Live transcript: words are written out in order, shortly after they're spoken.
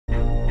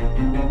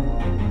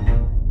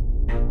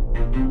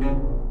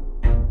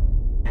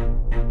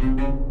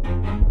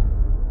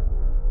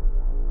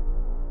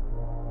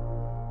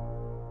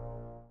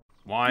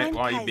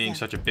Why are you being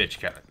such a bitch,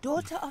 Catelyn?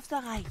 Daughter of the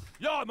Reich.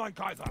 Ja, mein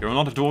Kaiser. You're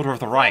not a daughter of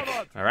the Reich,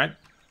 alright?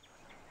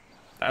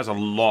 That is a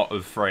lot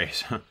of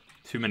phrase.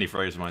 Too many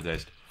phrases for my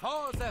taste.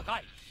 For the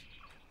Reich.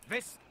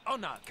 With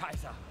honor,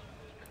 Kaiser.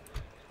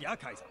 Ja,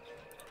 Kaiser.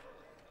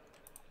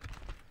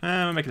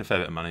 We're making a fair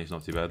bit of money, it's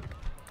not too bad.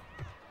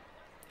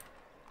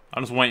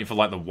 I'm just waiting for,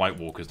 like, the White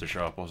Walkers to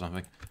show up or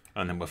something.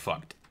 And then we're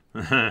fucked.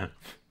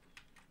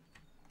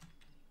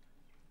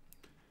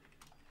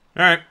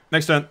 Alright,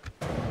 next turn.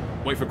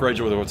 Wait for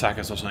Greyjoy to attack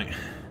us or something.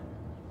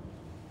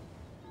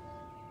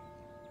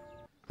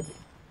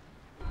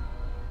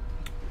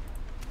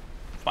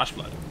 Flash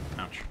blood.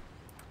 Ouch.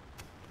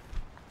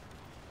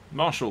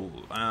 Marshal,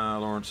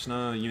 Lawrence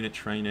Snow, unit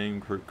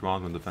training, crew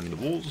command when defending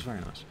the walls.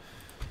 Very nice.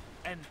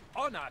 An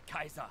honor,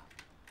 Kaiser.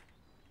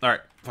 Alright,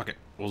 fuck it.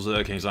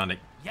 We'll King's Landing.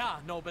 Ja,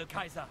 noble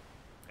Kaiser.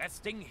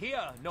 Resting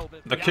here, noble.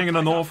 The King of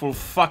the North will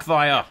fuck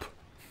thy up.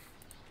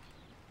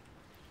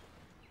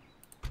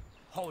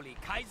 Holy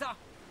Kaiser.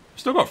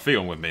 Still got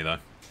Theon with me though.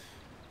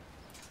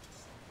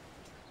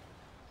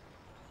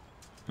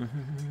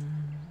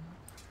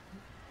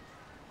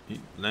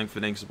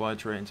 Lengthening supply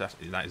trains.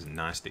 That is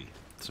nasty.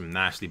 Some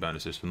nasty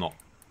bonuses for not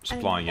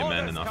supplying your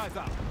men enough.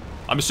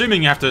 I'm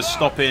assuming you have to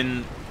stop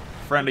in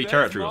friendly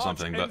territory or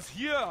something, but...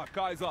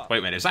 Wait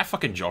a minute, is that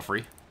fucking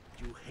Joffrey?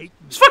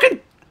 It's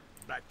fucking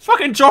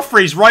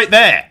Joffrey's right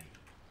there!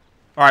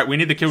 Alright, we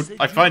need to kill...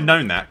 If I'd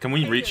known that, can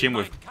we reach him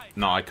with...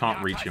 No, I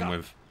can't reach him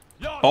with...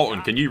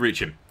 Bolton, can you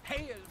reach him?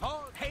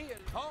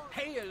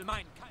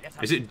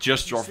 Is it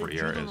just Joffrey?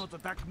 Here it is.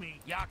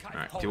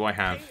 Alright, do I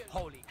have...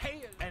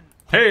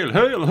 Hail,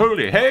 hail,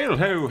 holy, hail,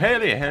 ho, hail,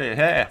 hail,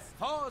 hail.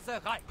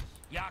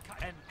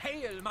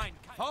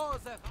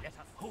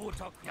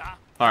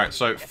 Alright,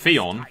 so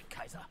Theon...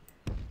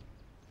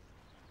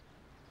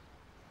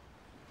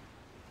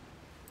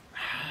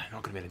 I'm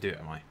not going to be able to do it,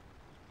 am I?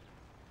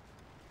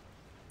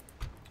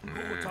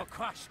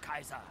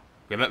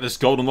 We let this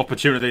golden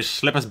opportunity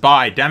slip us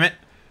by, damn it!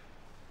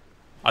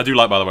 I do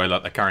like, by the way,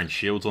 like they're carrying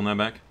shields on their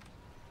back,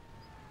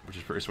 which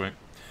is pretty sweet.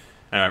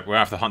 Anyway, we'll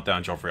have to hunt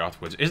down Joffrey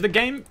afterwards. Is the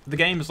game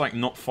is like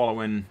not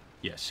following...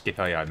 Yeah, skip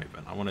AI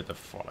movement. I wanted to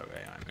follow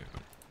AI movement.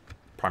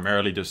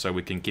 Primarily just so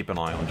we can keep an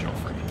eye on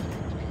Joffrey.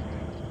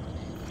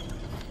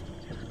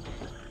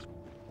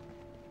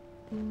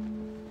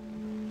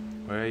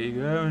 Where you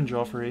going,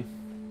 Joffrey?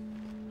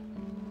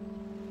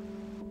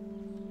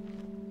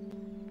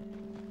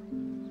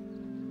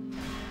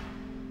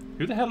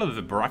 Who the hell are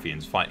the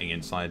Baratheons fighting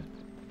inside?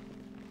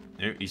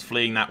 No, he's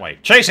fleeing that way.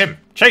 Chase him!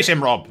 Chase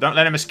him, Rob! Don't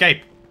let him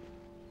escape!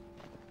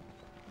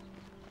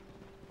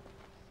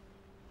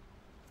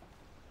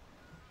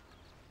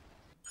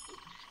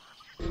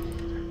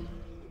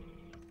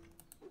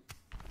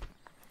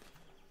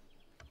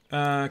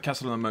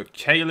 Castle on the Moat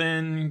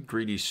Kaelin,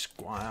 Greedy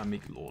Squire,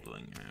 Meek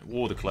Lordling.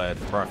 War declared,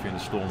 Baratheon, the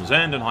Storm's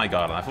End, and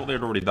Highgarden. I thought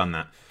they'd already done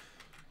that.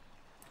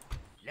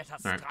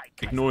 Right.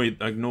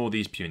 Ignore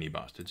these puny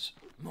bastards.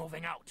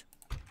 Moving out.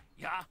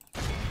 Ja?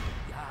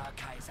 Ja,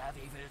 Kaiser,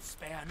 we will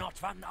spare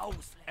not one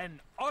aus.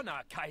 An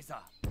honor, Kaiser.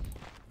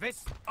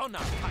 With honor,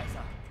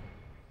 Kaiser.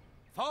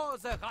 For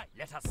the right.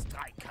 Let us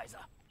strike, Kaiser.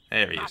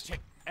 There he is.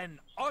 An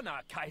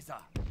honor, Kaiser.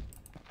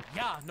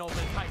 Ja, noble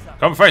Kaiser.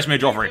 Come face me,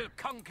 Joffrey. We will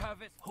conquer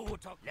with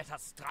Hutok. Let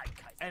us strike,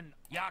 Kaiser. An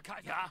ja,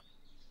 ja.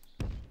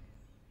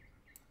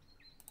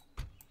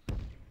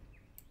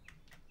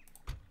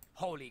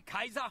 Holy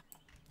Kaiser.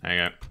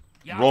 There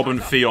you go. Rob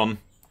and Theon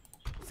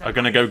are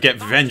gonna go get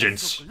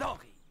vengeance.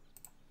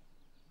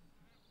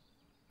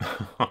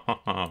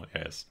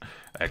 Yes,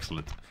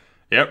 excellent.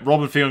 Yep,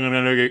 Rob and Theon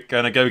are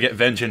gonna go get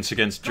vengeance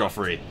against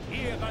Joffrey.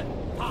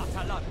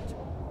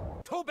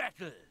 To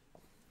battle.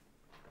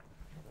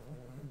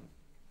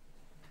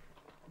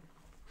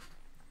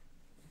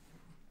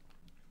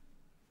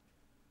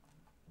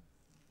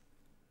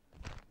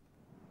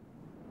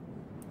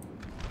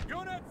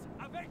 Units,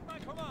 await my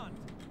command.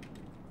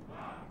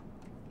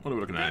 What are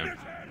we looking at here?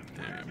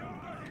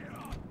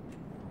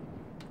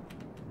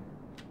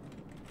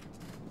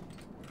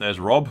 There's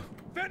Rob.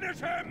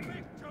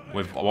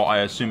 With what I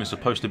assume is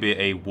supposed to be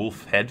a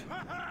wolf head.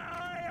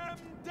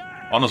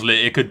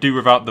 Honestly, it could do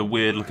without the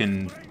weird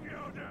looking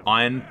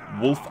iron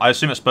wolf. I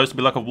assume it's supposed to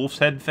be like a wolf's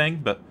head thing,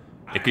 but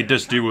it could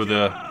just do with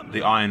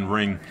the iron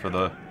ring for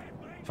the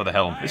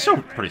helm. It's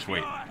still pretty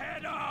sweet.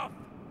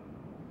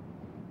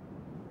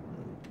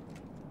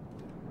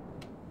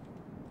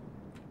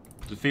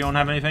 Does Theon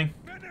have anything?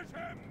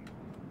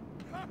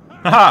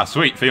 Haha,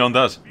 sweet, Theon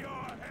does.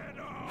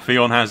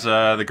 Theon has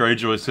the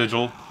Greyjoy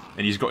sigil,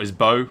 and he's got his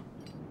bow.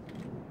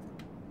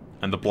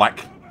 And the black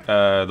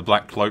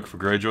cloak for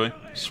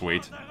Greyjoy.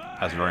 Sweet.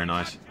 That's very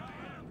nice.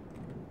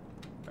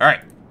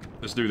 Alright,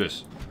 let's do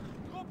this.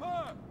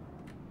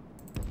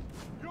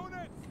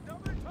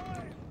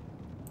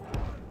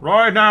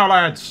 Right now,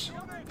 lads!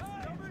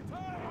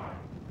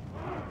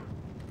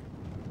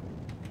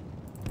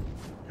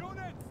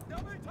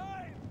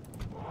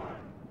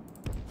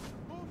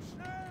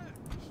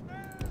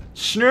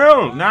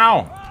 Schnell!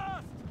 Now!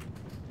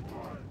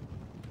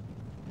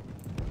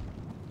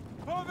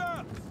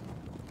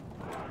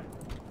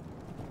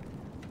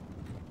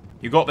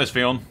 You got this,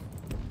 Theon.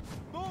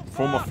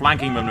 Form a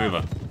flanking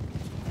maneuver.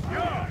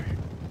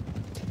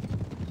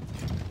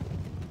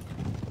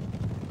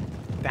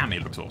 Damn, he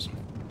looks awesome.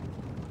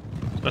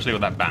 Especially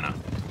with that banner.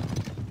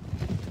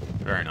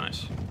 Very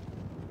nice.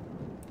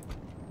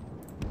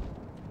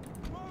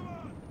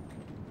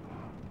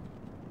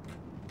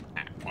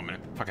 Ah, 1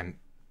 minute. Fucking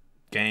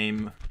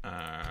game.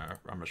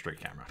 I'm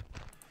restrict camera.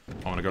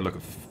 I want to go look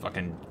at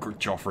fucking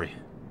Joffrey.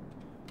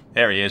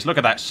 There he is. Look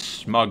at that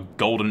smug,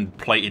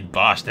 golden-plated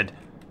bastard.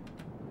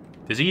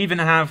 Does he even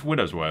have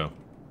Widow's Wail?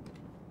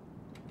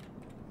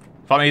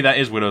 Fuck me, that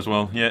is Widow's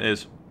Wail. Yeah, it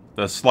is.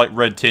 The slight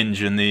red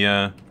tinge in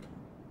the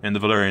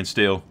Valyrian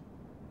steel.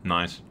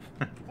 Nice.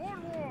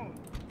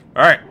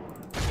 Alright.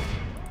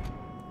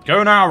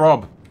 Go now,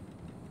 Rob.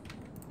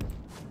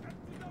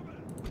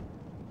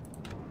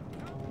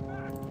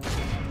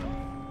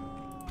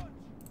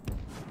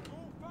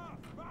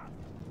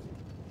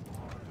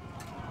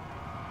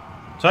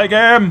 Take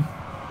him!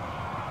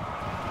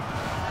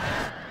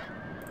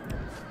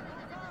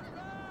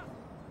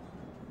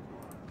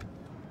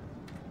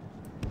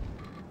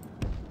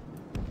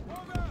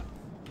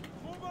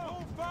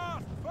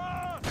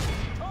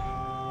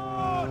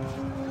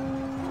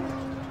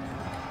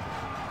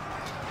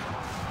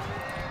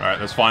 Alright,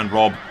 let's find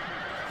Rob.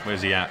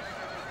 Where's he at?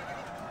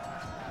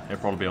 He'll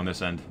probably be on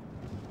this end.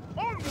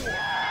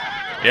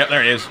 Yep,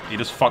 there he is. He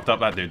just fucked up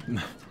that dude.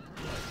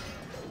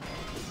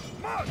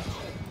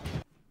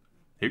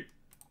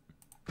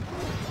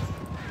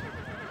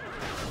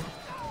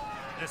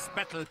 This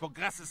battle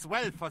progresses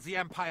well for the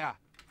Empire.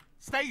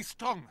 Stay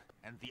strong,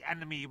 and the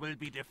enemy will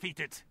be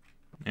defeated.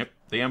 Yep,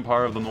 the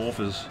Empire of the North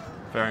is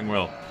faring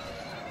well.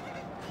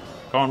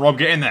 Come on, Rob,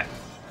 get in there.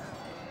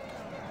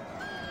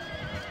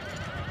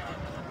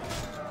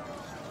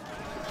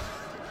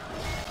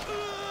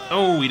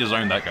 Oh, he just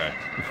owned that guy.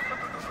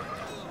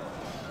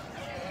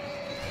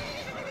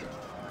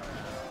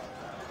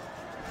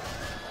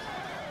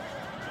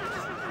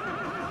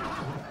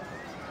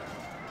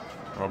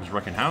 Rob's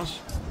wrecking house.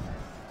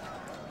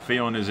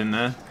 Theon is in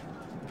there.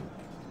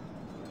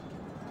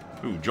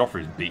 Ooh,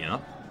 Joffrey's beaten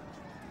up.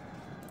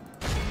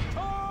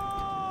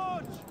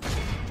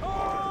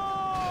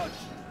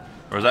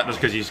 Or is that just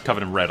because he's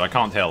covered in red? I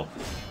can't tell.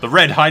 The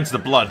red hides the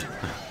blood.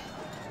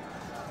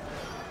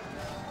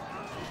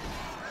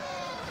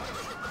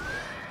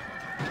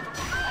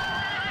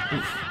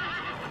 Oof.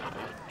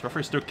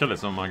 Joffrey's still killing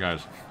some of my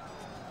guys.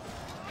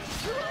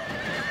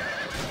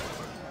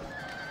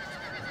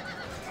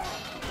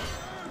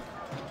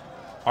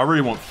 I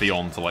really want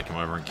Theon to like come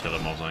over and kill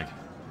him, I was like.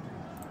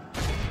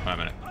 Wait a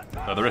minute.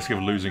 At the risk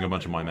of losing a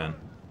bunch of my men.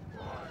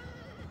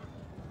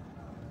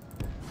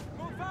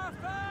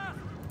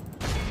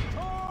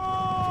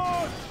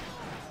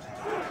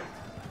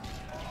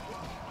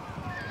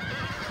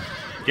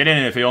 Get in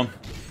here, Theon.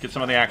 Get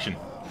some of the action.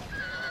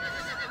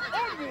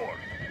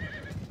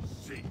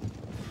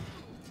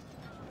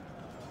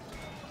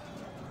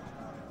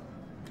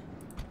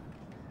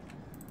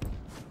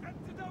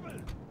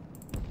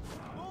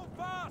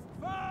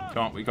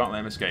 We can't let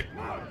him escape.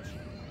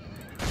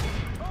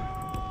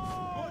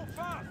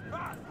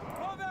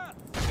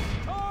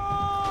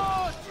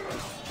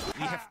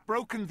 We have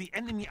broken the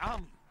enemy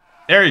army.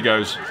 There he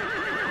goes.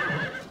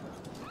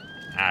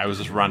 Ah, it was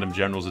just random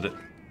generals that did.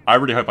 I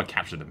really hope I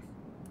captured him.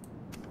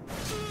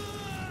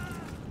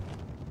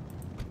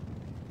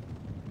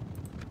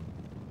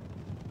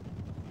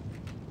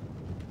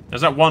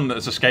 There's that one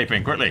that's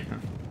escaping. Quickly.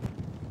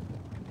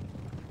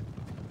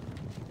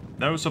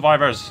 No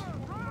survivors.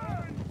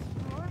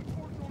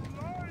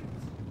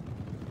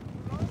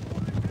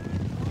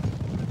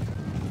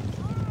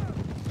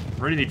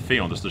 Really need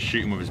Theon just to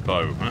shoot him with his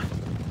bow.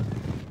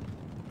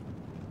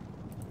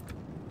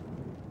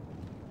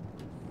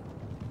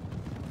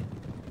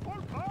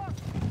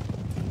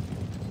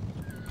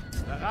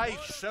 The Reich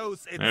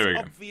shows its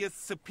obvious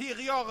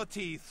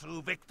superiority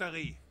through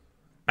victory.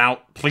 Now,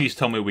 please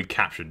tell me we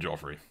captured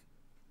Joffrey.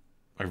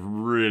 I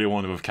really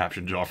want to have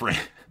captured Joffrey.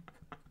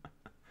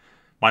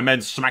 My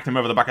men smacked him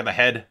over the back of the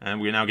head,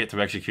 and we now get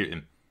to execute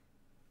him.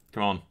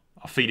 Come on,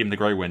 I'll feed him the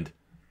Grey Wind.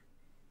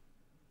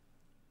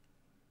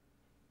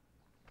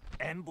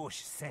 Ambush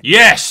set.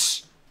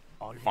 Yes!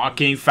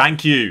 Fucking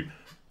thank you.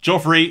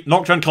 Joffrey,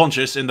 knocked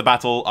unconscious in the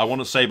battle, I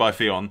want to say by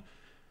Theon,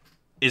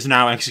 is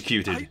now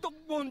executed. I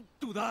don't want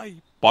to die.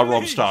 By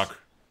Robb Stark,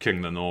 King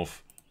of the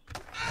North.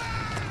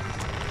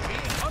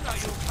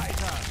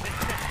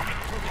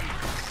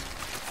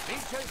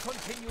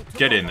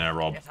 Get in there,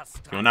 Rob.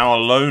 You're now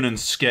alone and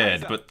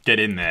scared, but get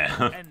in there.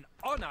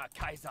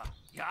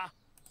 Yeah,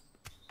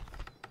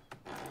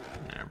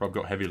 Rob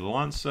got heavy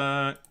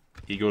lancer.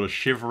 He got a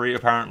chivalry,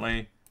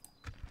 apparently.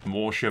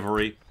 More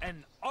chivalry.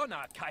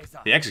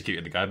 He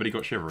executed the guy, but he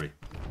got chivalry.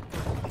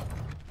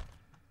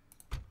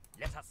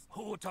 Let us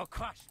who to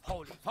crush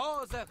holy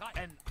for the right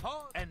and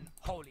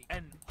holy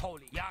and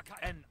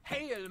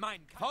hail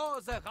mine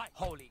for the right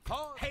holy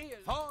for hail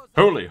for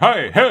the holy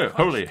hey hail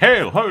holy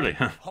hail holy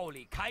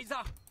holy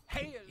Kaiser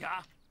hail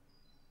ja.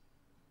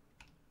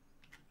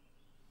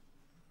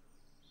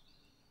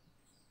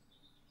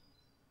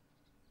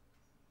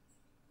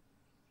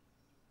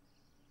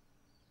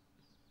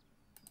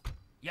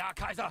 Ja,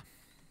 Kaiser.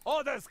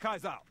 Orders,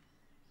 Kaiser.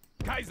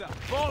 Kaiser,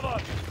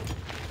 forward.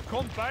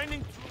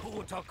 Combining.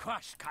 Guter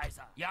Crush,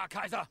 Kaiser. Ja,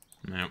 Kaiser.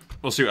 Yeah,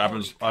 we'll see what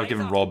happens. I've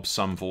given Rob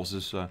some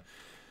forces, so...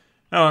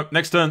 Oh,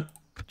 next turn.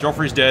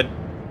 Joffrey's dead.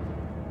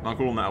 I'm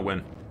calling that a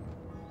win.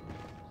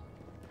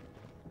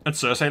 And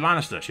Cersei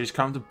Lannister. She's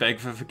come to beg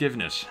for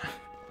forgiveness.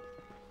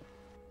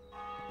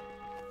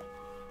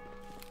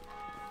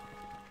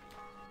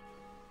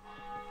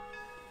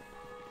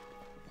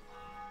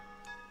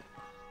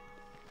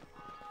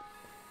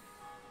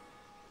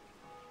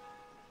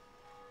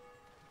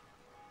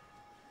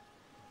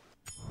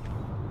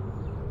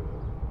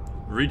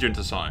 Regent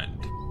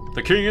assigned.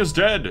 The king is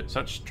dead!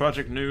 Such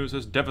tragic news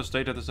has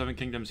devastated the Seven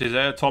Kingdoms. His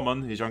heir,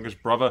 Tommen, his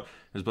youngest brother,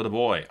 is but a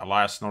boy.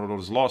 Alas, not all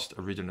is lost.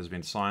 A regent has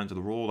been assigned to the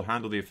rule to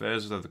handle the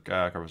affairs of the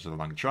government of the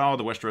young child.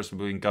 The Westeros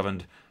will be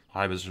governed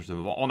high positions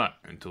of honor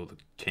until the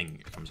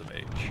king comes of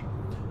age.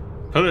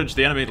 Pillage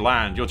the enemy's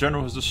land. Your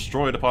general has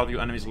destroyed a part of your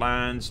enemy's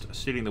lands,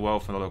 stealing the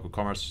wealth from the local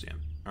commerce. Yeah.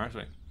 Alright,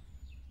 sweet.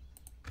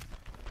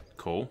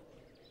 Cool.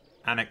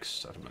 Annex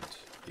settlement.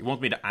 You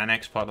want me to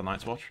annex part of the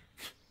Night's Watch?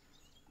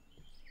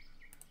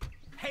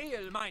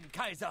 Hail, mein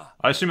Kaiser.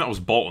 I assume that was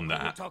Bolton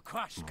that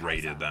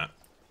raided that.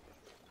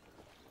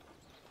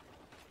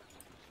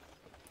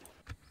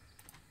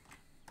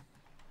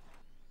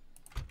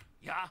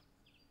 Ja.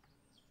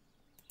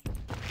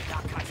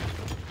 Ja, Kaiser.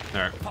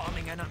 Alright.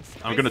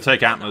 I'm going to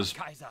take Antlers,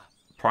 Kaiser.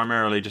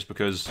 primarily just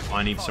because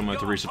I need somewhere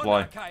to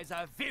resupply.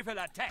 Kaiser, we will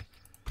attack.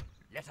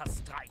 Let us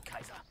strike,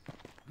 Kaiser.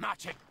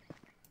 Marching.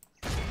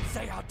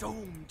 They are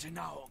doomed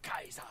now,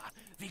 Kaiser.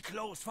 We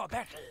close for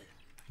battle.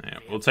 Yeah,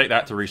 we'll take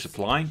that to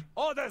resupply.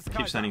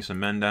 Keep sending some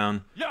men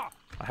down.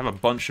 I have a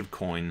bunch of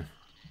coin.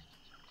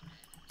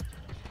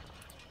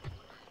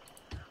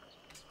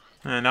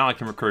 And now I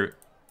can recruit.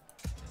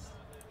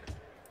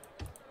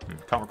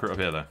 Can't recruit up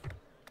here though.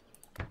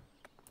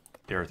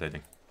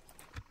 Irritating.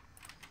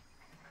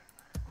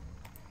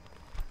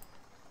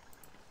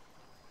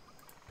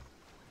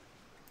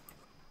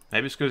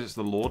 Maybe it's because it's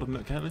the Lord of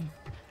McKelly?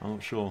 I'm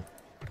not sure.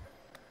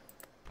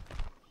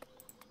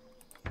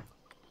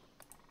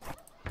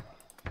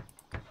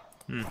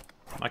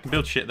 I can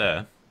build shit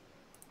there.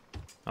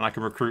 And I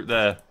can recruit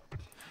there.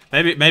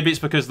 Maybe it's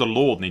because the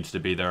Lord needs to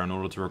be there in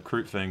order to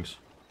recruit things.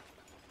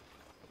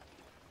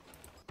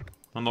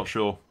 I'm not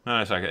sure. No,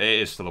 it's okay.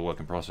 It is still a work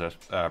in progress,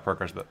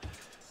 but...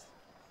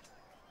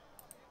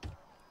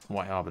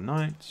 White Harbour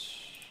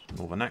Knights.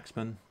 Northern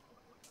Axemen.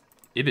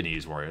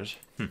 Ibonese warriors.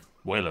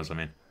 Whalers, I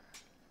mean.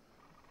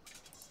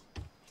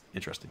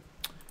 Interesting.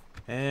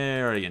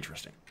 Very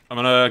interesting. I'm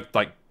gonna,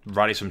 like,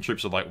 rally some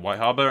troops at, like, White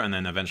Harbour and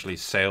then eventually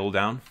sail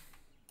down.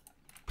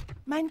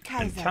 Mein And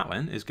Kaiser.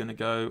 Catelyn is gonna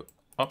go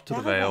up to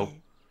the Vale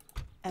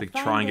to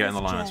try and get an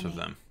alliance with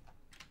them.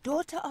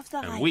 Daughter of the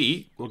And Reich.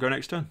 we will go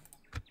next turn.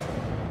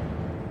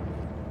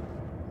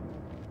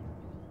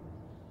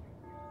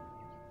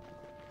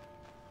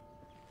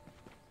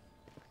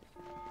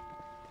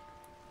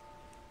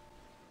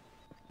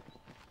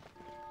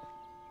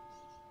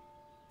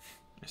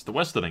 It's the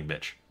Westerling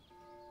bitch.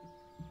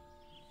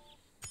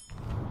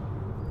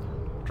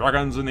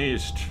 Dragons in the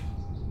east.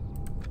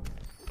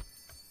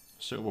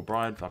 Suitable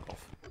bride, fuck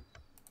off.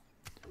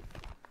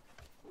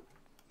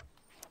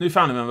 New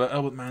family member,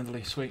 Albert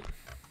Manderley, sweet.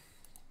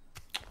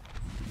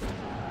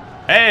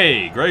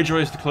 Hey! Greyjoy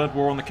has declared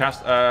war on the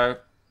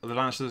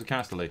Lannisters of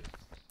Casterly.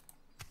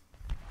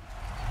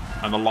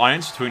 An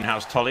alliance between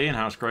House Tully and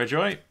House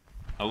Greyjoy.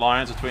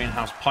 Alliance between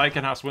House Pike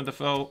and House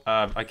Winterfell.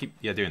 I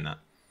keep, doing that.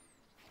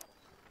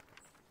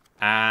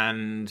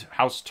 And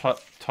House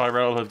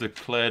Tyrell have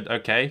declared,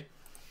 okay.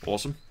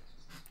 Awesome.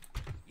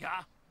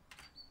 Ja.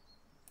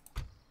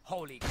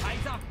 Holy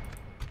Kaiser,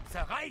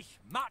 the Reich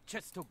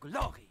marches to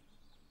glory.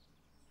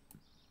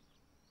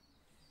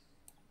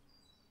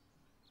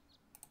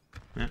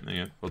 Yeah, there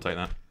you go. We'll take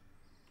that.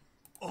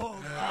 Oh.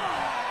 A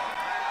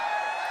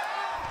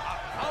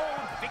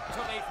proud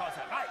victory for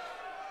the Reich.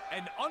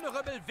 An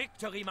honorable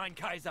victory, mein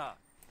Kaiser.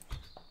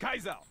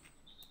 Kaiser.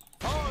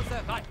 For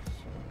the Reich.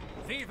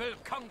 We will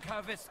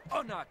conquer with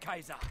honor,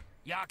 Kaiser.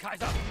 Ja,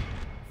 Kaiser.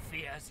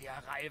 Fear the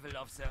arrival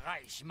of the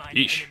Reich, mein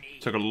Yeesh. enemy.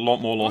 Took a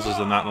lot more losses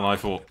than that than I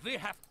thought We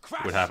have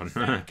crushed would happen.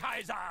 the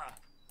Kaiser.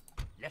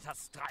 Let us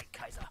strike,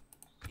 Kaiser.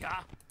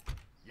 Ja?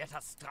 Let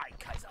us strike,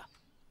 Kaiser.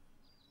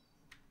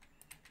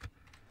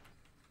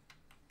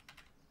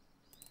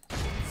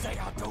 They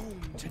are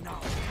doomed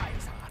now,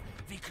 Kaiser.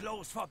 We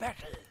close for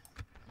battle.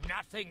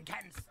 Nothing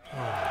can...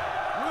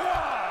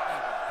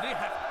 We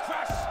have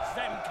crushed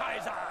them,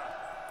 Kaiser.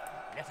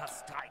 Let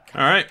us strike, Kaiser.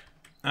 Alright.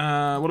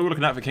 What are we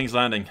looking at for King's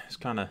Landing? It's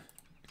kind of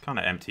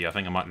empty. I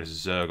think I might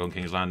just Zerg on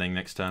King's Landing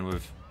next turn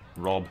with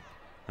Rob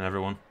and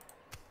everyone.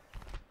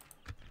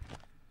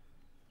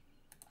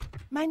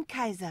 Mein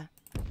Kaiser.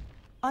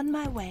 On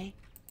my way.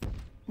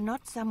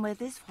 Not somewhere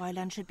this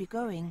Fräulein should be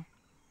going.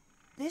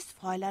 This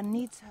Fräulein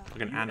needs her.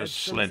 Like an Anders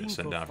Slint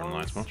sent down from the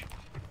Night's Watch.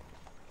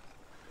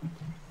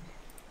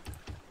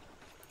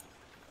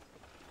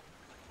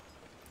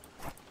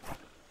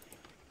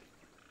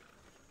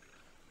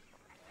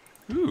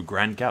 Ooh,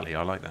 Grand Galley.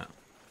 I like that.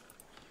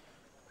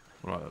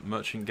 Right,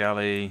 merchant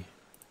galley.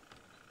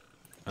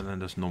 And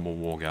then just normal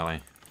war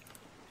galley.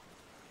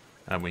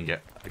 And we can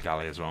get a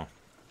galley as well.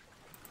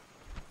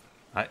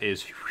 That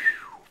is... Whew,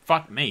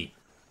 fuck me.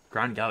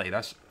 Grand galley,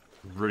 that's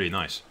really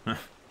nice.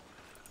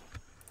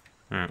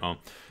 Alright, well.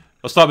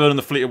 I'll start building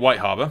the fleet of White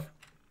Harbour,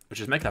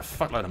 which is making a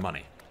fuckload of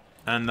money.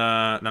 And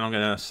then I'm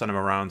going to send them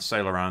around,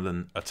 sail around,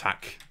 and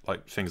attack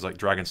like things like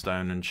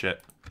Dragonstone and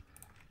shit.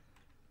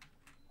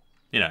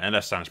 You know,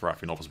 unless Stannis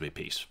Baratheon offers me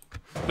peace.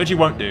 Which he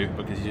won't do,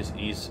 because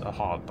he's a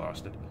hard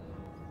bastard.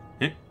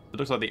 It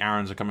looks like the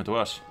Arryns are coming to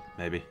us,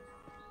 maybe.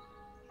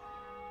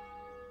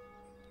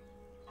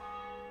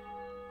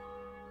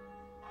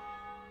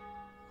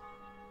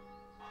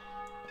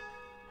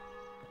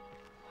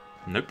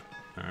 Nope.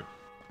 Alright.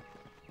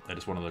 I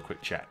just wanted a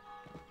quick chat.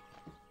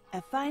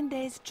 A fine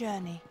day's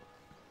journey.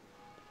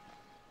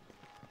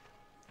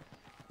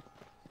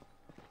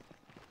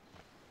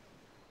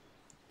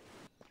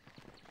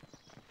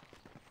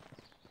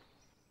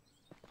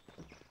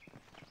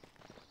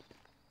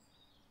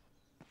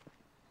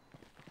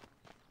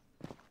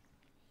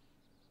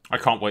 I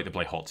can't wait to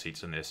play hot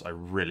seats in this. I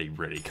really,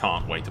 really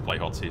can't wait to play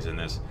hot seats in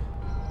this.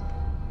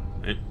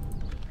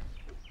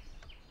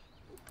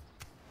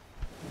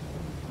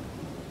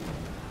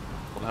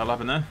 What the hell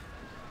happened there?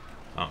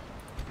 Oh.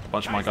 A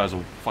bunch of my guys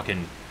are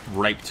fucking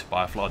raped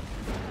by a flood.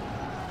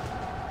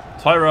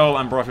 Tyrell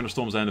and Baratheon of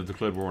Storm's End have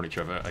declared war on each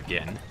other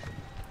again.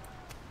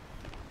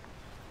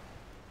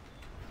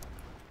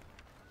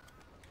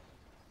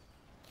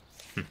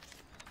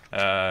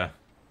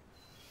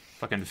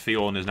 Fucking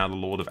Theon is now the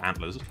Lord of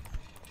Antlers.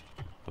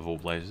 Of all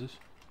places.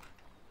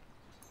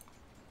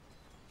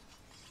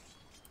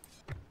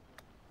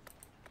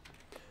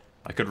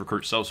 I could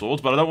recruit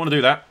sellswords, but I don't want to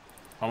do that.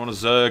 I want to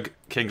Zerg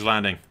King's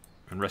Landing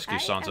and rescue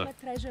Sansa. I am a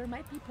treasure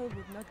my people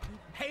would not give.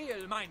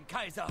 Hail, mein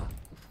Kaiser!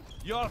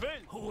 Your will!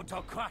 Who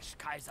to crush,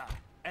 Kaiser?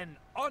 An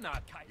honor,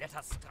 Kaiser. Let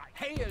us strike.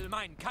 Hail,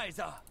 mein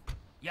Kaiser!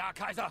 Ja,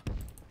 Kaiser!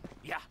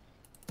 Ja.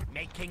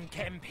 Making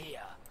camp here.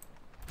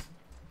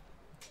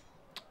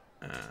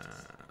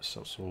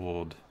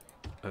 Sellsword.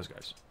 Those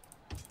guys.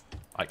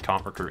 I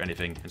can't recruit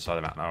anything inside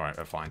the mountain. Alright,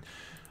 fine.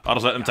 I'll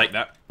just let them take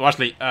that. Well,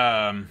 actually,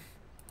 can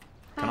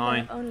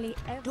I?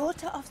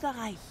 Daughter of the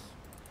Reich.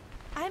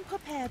 I'm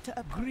prepared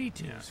to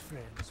Greetings,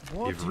 friends.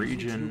 What give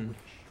region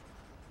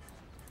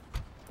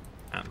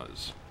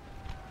antlers.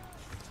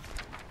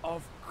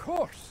 Of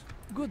course.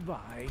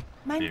 Goodbye.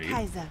 Mein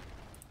Kaiser.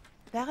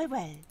 Very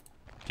well.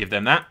 Give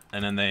them that,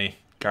 and then they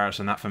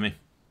garrison that for me.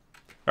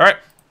 Alright,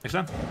 next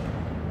time.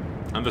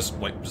 I'm just,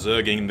 like,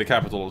 zerging the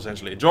capital,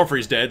 essentially.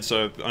 Joffrey's dead,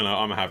 so I know,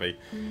 I'm happy.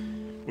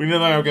 We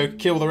now go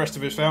kill the rest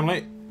of his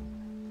family.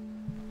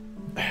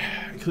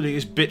 Including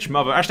his bitch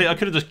mother. Actually, I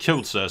could have just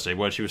killed Cersei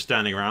while she was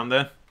standing around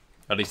there.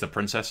 At least the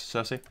princess,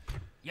 Cersei.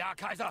 Ja,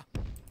 Kaiser.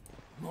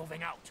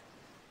 Moving out.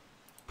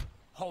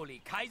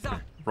 Holy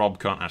Kaiser. Rob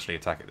can't actually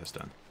attack it this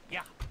turn.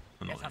 Ja.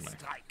 Let us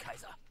strike,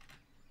 Kaiser.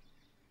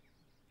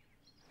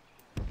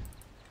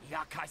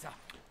 Ja, Kaiser.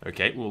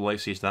 Okay, we'll lay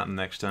siege to that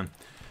next turn.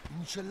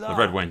 The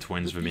Red Wayne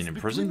twins have been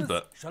imprisoned,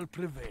 but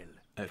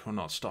it will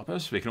not stop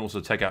us. We can also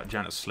take out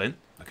Janet Slint,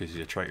 because he's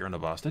a traitor and a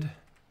bastard.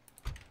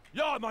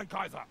 Ja, mein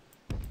Kaiser!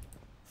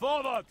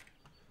 Forward!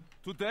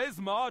 Today's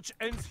march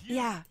ends here.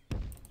 Yeah.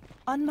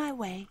 On my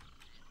way.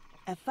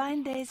 A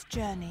fine day's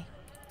journey.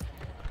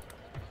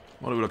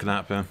 What are we looking at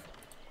up here?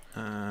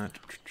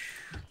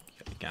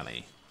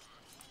 Galley.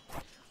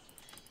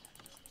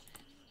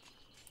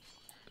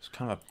 It's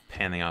kind of a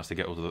pain in the ass to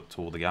get to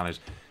all the galleys.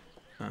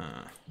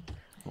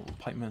 All the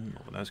pikemen,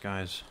 all of those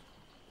guys.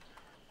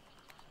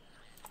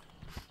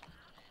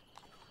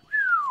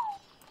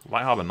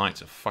 White Harbour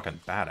Knights are fucking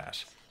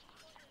badass.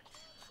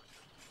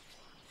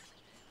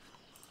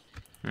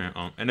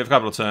 Yeah, in a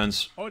couple of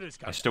turns,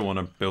 I still want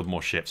to build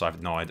more ships. I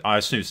have no idea. I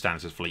assume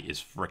Stannis' fleet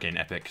is freaking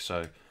epic,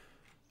 so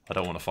I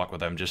don't want to fuck with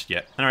them just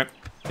yet. Alright,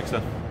 next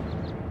turn.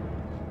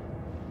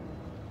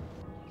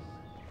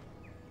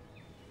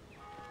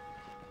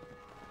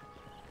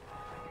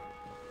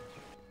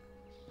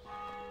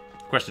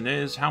 Question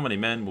is, how many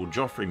men will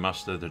Joffrey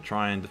muster to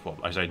try and... Well,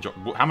 I say,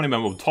 how many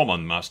men will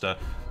Tommen muster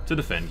to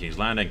defend King's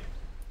Landing?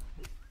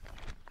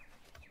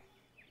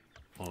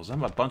 Well,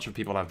 some a bunch of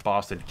people have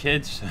bastard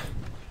kids.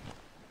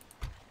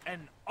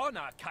 An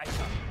honor,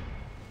 Kaiser.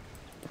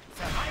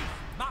 The Reich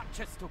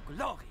marches to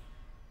glory.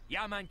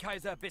 Ja, mein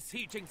Kaiser,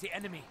 besieging the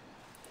enemy.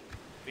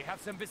 We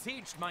have them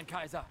besieged, mein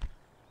Kaiser.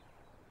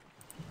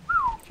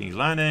 King's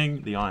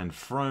Landing, the Iron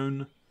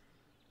Throne.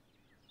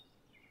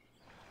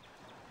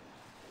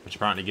 Which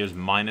apparently gives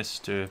minus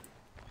to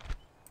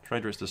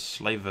trade routes to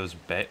Slaver's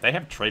Bay. They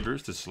have trade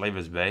routes to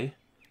Slaver's Bay.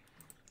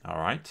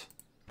 Alright.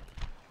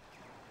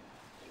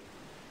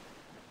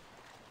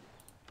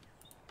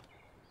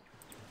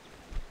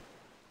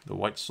 The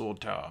White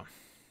Sword Tower.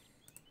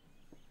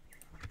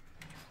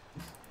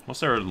 What's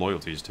their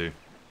loyalties to?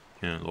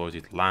 Yeah, loyalty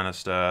to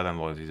Lannister, then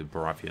loyalty to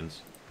Baratheons.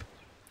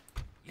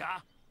 Ja.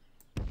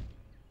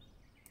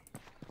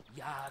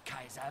 Ja,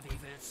 Kaiser, we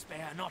will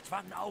spare not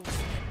one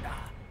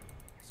Ausländer.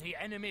 The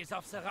enemies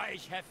of the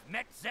Reich have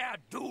met their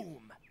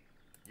doom.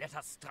 Let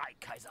us strike,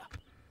 Kaiser.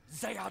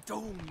 They are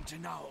doomed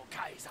now,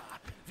 Kaiser.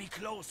 We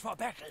close for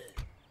battle.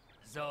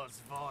 Those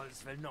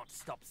walls will not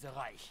stop the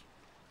Reich.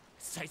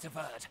 Say the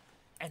word,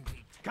 and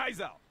we...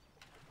 Kaiser!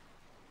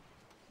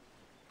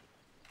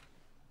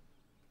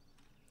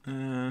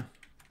 Yeah,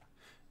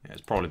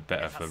 it's probably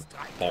better for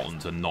Bolton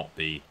to not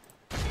be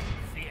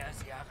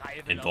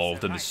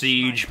involved in the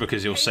siege,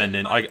 because he'll send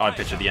in... I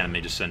picture the enemy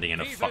just sending in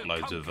a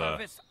fuckloads of...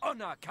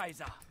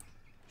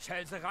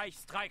 Shall the Reich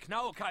strike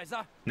now,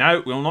 Kaiser?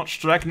 No, we'll not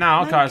strike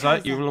now, Kaiser.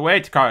 Kaiser. You will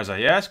wait, Kaiser.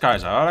 Yes,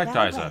 Kaiser. Alright, That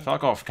Kaiser. way.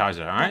 Fuck off,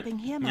 Kaiser, alright? Stopping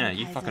here, Yeah, mein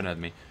you Kaiser. fucking heard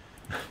me.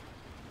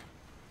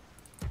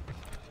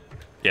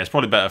 Yeah, it's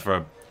probably better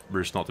for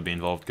Bruce not to be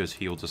involved, because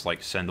he'll just,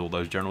 like, send all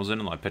those generals in,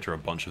 and I picture a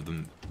bunch of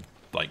them,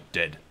 like,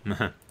 dead.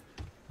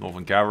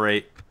 Northern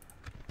Cavalry.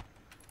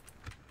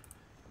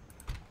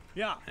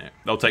 Yeah. Yeah,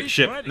 they'll take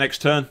ship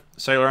next turn,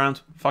 sail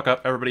around, fuck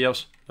up everybody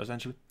else,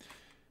 essentially.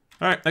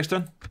 Alright, next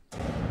turn.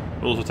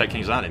 We'll also take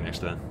King's Landing next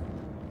turn.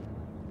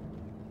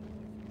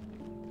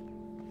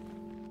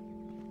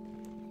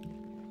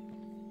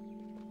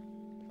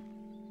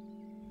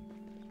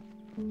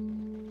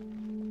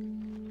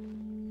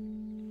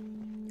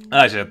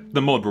 As I said,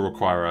 the mod will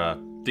require a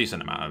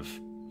decent amount of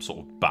sort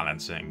of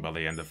balancing by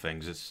the end of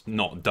things. It's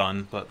not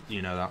done, but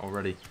you know that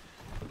already.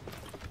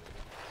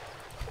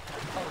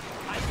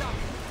 Kaiser,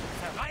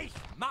 the Reich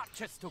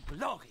marches to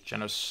glory.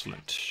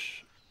 Genocide.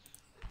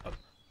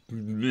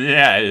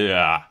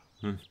 Yeah.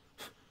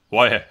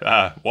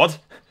 Why? What?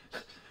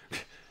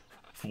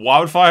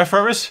 Wildfire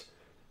throwers?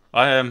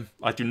 I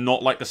do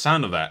not like the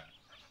sound of that.